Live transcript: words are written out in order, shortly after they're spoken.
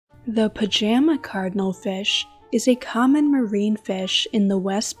The pajama cardinalfish is a common marine fish in the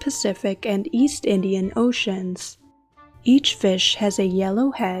West Pacific and East Indian Oceans. Each fish has a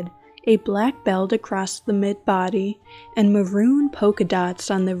yellow head, a black belt across the mid-body, and maroon polka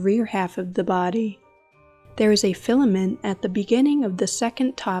dots on the rear half of the body. There is a filament at the beginning of the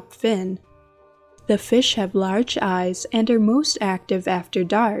second top fin. The fish have large eyes and are most active after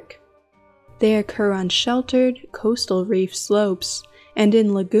dark. They occur on sheltered, coastal reef slopes and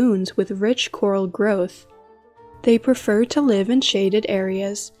in lagoons with rich coral growth. They prefer to live in shaded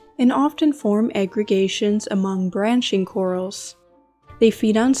areas and often form aggregations among branching corals. They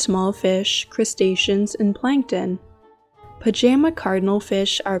feed on small fish, crustaceans, and plankton. Pajama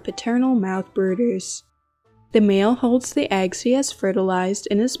cardinalfish are paternal mouth brooders. The male holds the eggs he has fertilized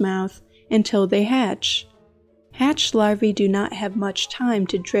in his mouth until they hatch. Hatched larvae do not have much time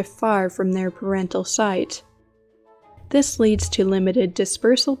to drift far from their parental site. This leads to limited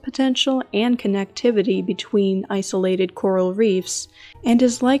dispersal potential and connectivity between isolated coral reefs, and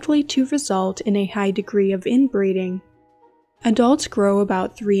is likely to result in a high degree of inbreeding. Adults grow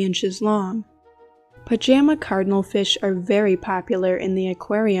about 3 inches long. Pajama cardinalfish are very popular in the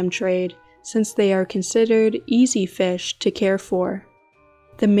aquarium trade since they are considered easy fish to care for.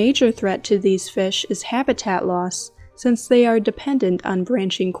 The major threat to these fish is habitat loss since they are dependent on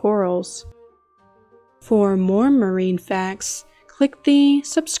branching corals. For more marine facts, click the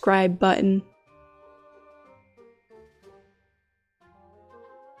subscribe button.